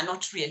of them are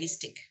not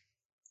realistic.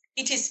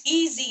 It is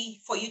easy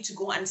for you to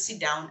go and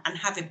sit down and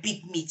have a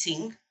big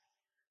meeting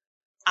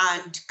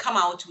and come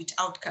out with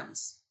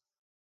outcomes.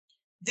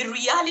 The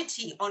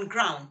reality on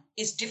ground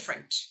is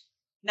different.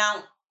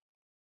 Now,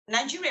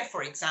 Nigeria,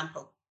 for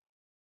example,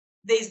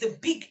 there is the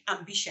big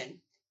ambition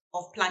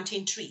of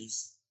planting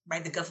trees by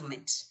the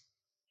government.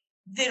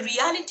 The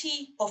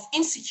reality of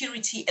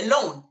insecurity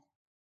alone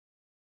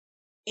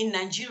in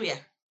Nigeria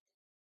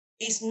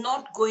is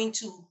not going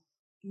to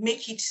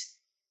make it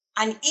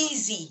an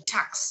easy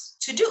task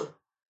to do.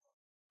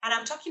 And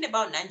I'm talking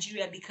about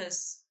Nigeria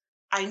because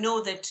I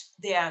know that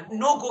there are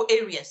no-go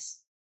areas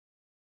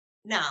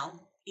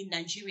now in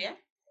Nigeria.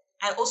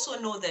 I also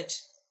know that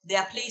there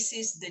are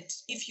places that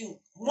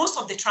most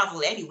of the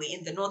travel anyway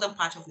in the northern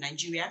part of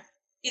Nigeria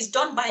is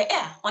done by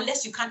air,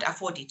 unless you can't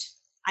afford it.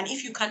 And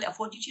if you can't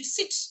afford it, you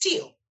sit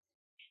still.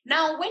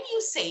 Now, when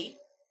you say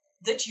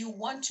that you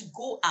want to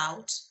go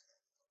out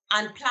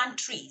and plant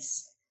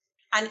trees,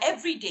 and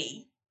every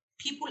day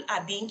people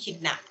are being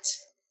kidnapped,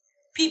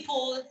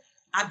 people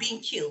are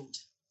being killed,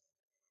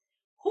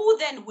 who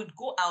then would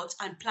go out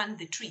and plant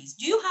the trees?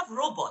 Do you have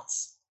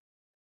robots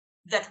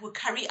that will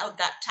carry out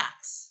that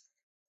task?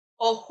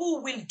 Or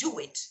who will do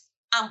it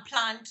and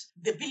plant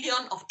the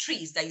billion of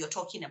trees that you're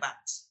talking about?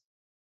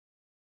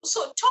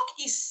 So talk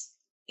is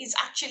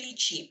actually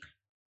cheap,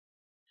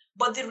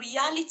 but the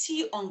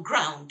reality on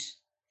ground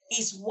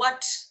is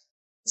what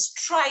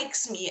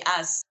strikes me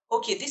as,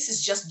 okay, this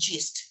is just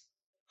gist.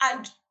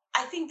 And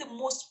I think the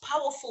most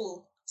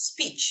powerful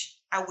speech,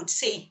 I would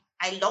say,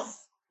 I love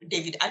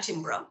David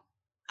Attenborough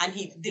and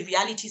the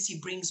realities he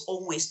brings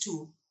always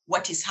to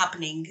what is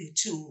happening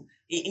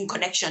in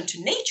connection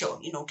to nature,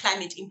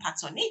 climate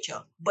impacts on nature.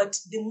 But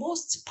the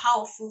most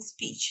powerful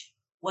speech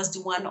was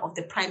the one of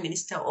the Prime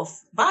Minister of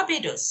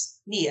Barbados,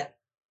 Nia.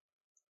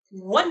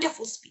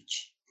 Wonderful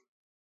speech.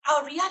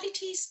 Our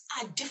realities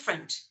are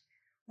different.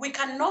 We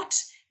cannot,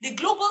 the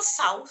global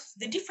south,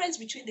 the difference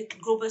between the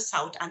global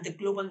south and the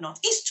global north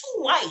is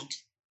too wide.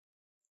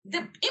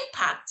 The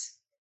impact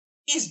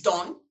is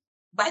done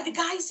by the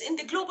guys in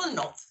the global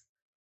north.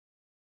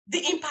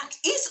 The impact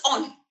is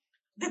on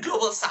the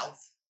global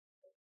south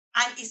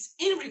and is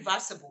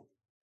irreversible.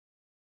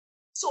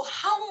 So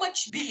how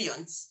much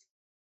billions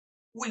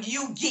will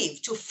you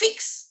give to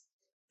fix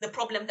the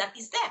problem that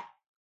is there.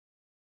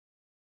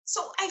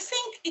 So I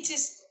think it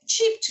is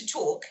cheap to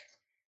talk,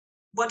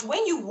 but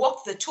when you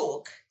walk the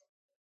talk,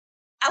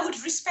 I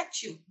would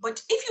respect you.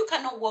 But if you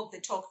cannot walk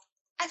the talk,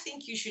 I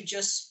think you should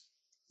just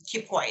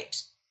keep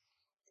quiet.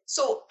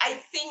 So I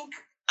think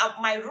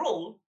my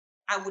role,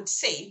 I would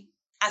say,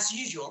 as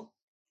usual,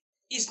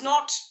 is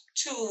not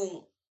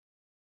to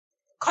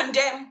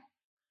condemn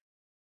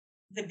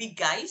the big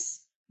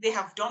guys. They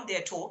have done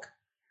their talk,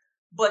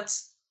 but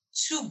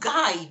to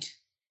guide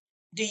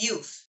the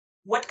youth.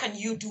 What can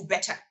you do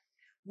better?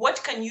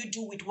 What can you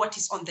do with what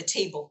is on the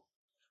table?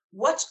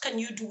 What can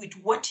you do with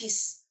what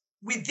is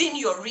within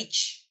your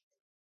reach?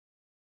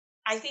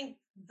 I think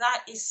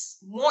that is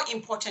more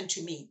important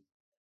to me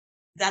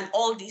than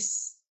all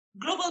these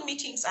global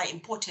meetings are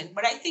important,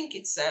 but I think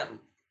it's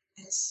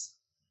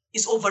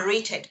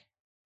overrated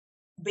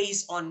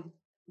based on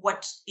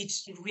what it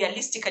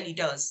realistically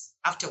does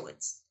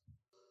afterwards.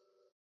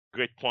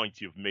 Great point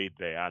you've made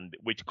there, and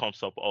which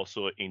comes up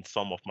also in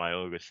some of my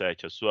own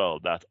research as well,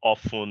 that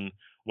often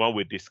when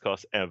we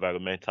discuss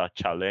environmental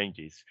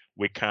challenges,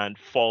 we can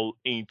fall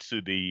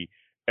into the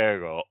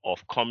error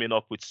of coming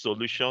up with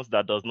solutions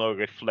that does not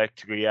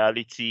reflect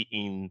reality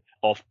in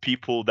of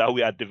people that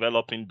we are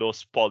developing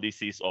those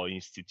policies or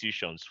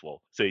institutions for.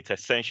 So it's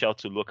essential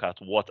to look at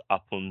what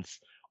happens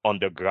on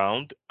the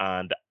ground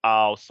and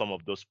how some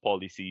of those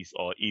policies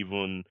or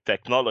even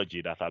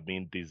technology that are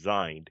being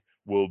designed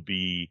will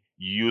be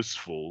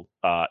useful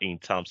in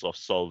terms of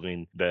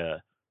solving the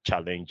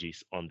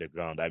challenges on the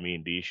ground. I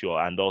mean, the issue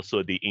and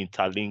also the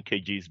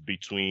interlinkages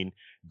between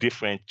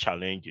different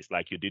challenges,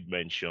 like you did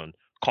mention,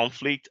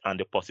 conflict and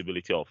the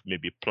possibility of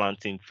maybe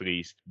planting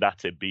trees.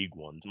 That's a big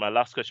one. My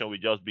last question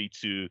would just be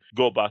to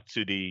go back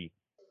to the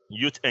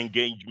youth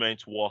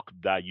engagement work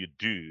that you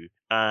do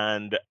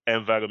and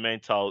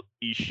environmental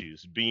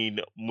issues being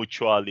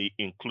mutually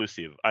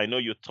inclusive. I know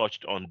you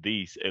touched on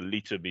this a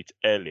little bit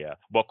earlier,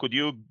 but could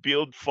you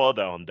build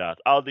further on that?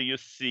 How do you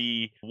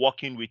see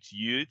working with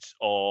youth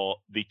or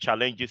the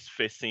challenges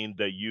facing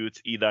the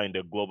youth either in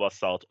the global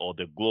south or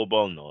the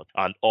global north,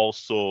 and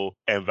also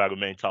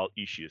environmental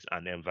issues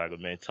and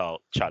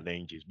environmental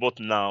challenges, both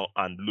now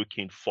and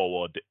looking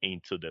forward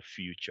into the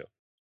future?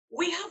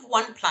 We have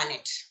one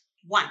planet,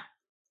 one.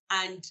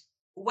 And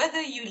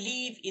whether you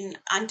live in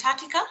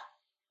Antarctica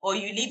or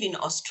you live in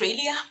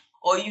Australia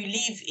or you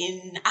live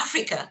in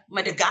Africa,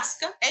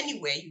 Madagascar,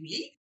 anywhere you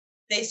live,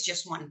 there's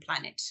just one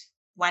planet,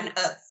 one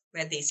Earth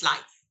where there's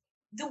life.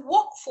 The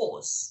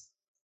workforce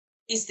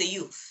is the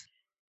youth.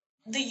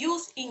 The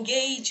youth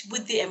engage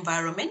with the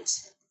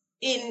environment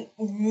in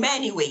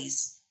many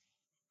ways.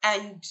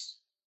 And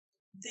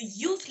the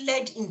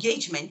youth-led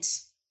engagement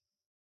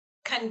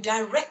can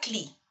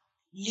directly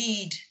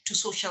lead to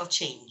social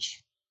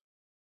change.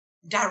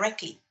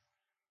 Directly.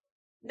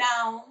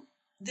 Now,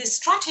 the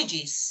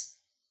strategies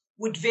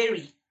would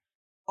vary,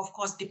 of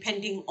course,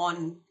 depending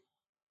on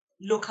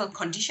local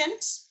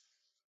conditions.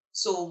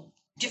 So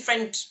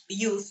different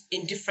youth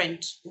in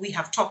different, we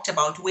have talked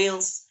about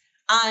Wales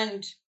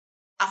and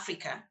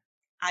Africa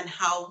and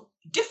how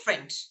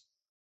different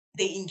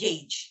they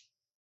engage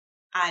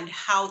and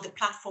how the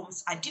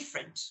platforms are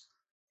different.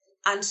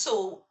 And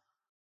so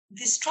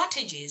the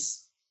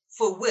strategies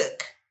for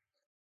work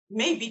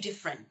may be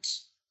different,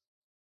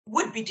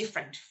 would be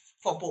different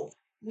for both.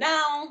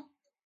 Now,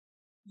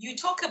 you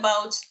talk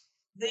about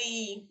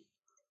the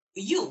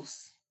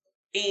youth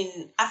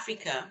in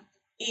Africa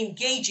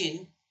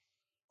engaging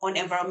on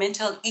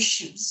environmental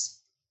issues,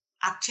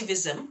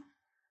 activism.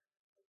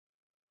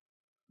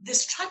 The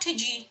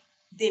strategy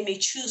they may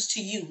choose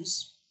to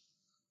use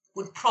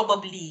would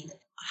probably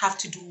have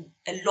to do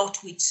a lot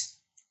with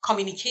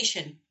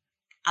communication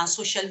and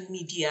social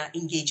media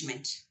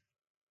engagement,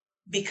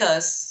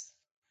 because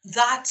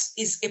that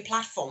is a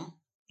platform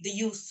the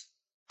youth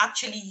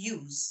actually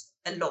use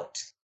a lot.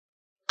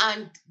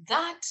 And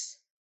that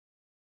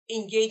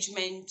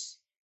engagement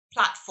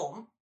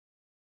platform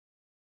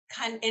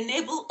can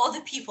enable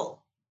other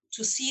people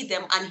to see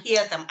them and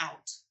hear them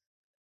out.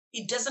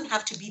 It doesn't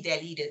have to be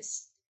their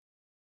leaders.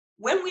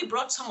 When we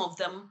brought some of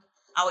them,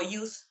 our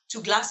youth,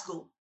 to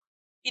Glasgow,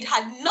 it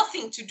had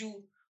nothing to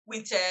do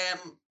with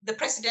the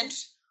president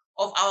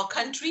of our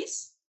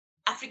countries,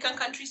 African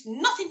countries,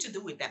 nothing to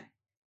do with them.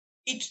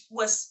 It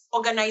was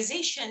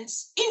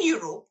organizations in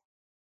Europe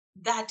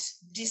that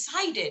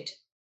decided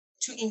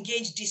to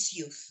engage these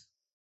youth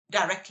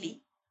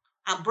directly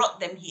and brought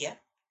them here.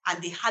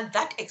 And they had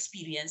that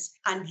experience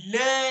and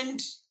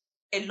learned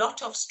a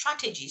lot of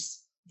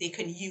strategies they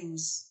can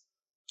use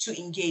to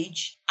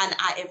engage. And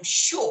I am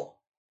sure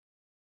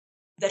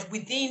that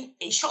within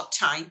a short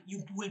time,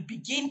 you will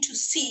begin to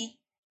see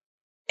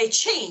a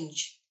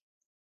change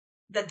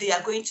that they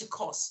are going to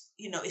cause,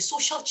 a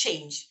social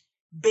change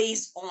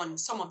based on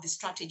some of the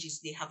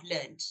strategies they have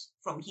learned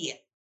from here.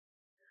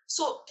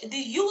 So the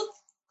youth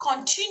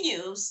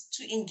continues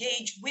to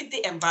engage with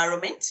the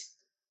environment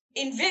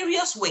in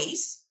various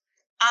ways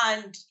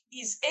and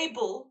is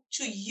able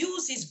to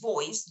use his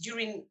voice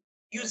during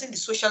using the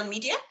social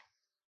media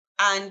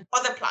and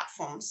other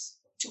platforms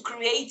to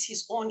create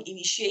his own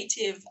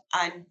initiative,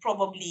 and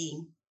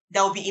probably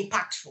that will be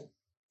impactful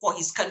for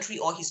his country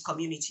or his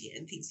community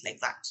and things like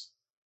that.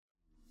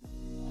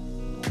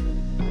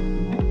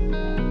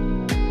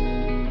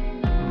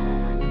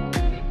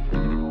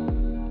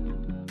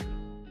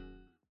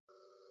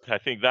 I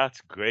think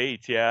that's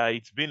great. Yeah,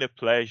 it's been a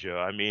pleasure.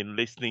 I mean,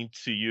 listening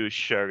to you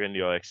sharing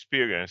your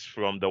experience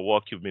from the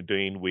work you've been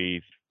doing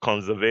with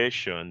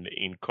conservation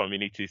in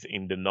communities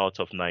in the north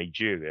of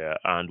Nigeria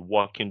and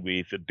working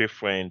with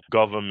different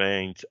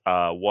governments,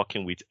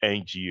 working with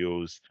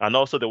NGOs, and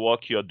also the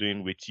work you're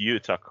doing with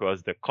youth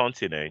across the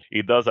continent.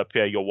 It does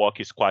appear your work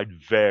is quite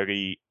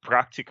very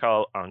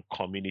practical and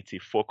community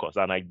focused.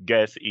 And I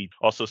guess it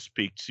also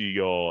speaks to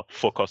your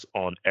focus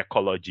on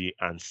ecology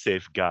and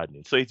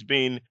safeguarding. So it's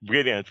been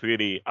brilliant,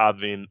 really,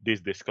 having this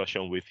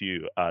discussion with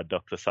you,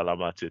 Dr.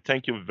 Salamatu.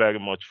 Thank you very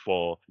much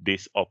for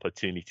this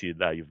opportunity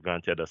that you've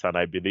granted us. And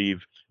I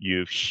believe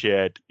you've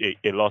shared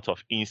a lot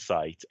of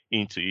insight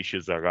into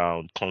issues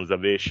around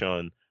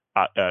conservation,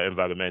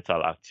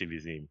 environmental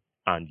activism,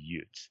 and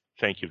youth.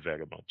 Thank you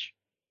very much.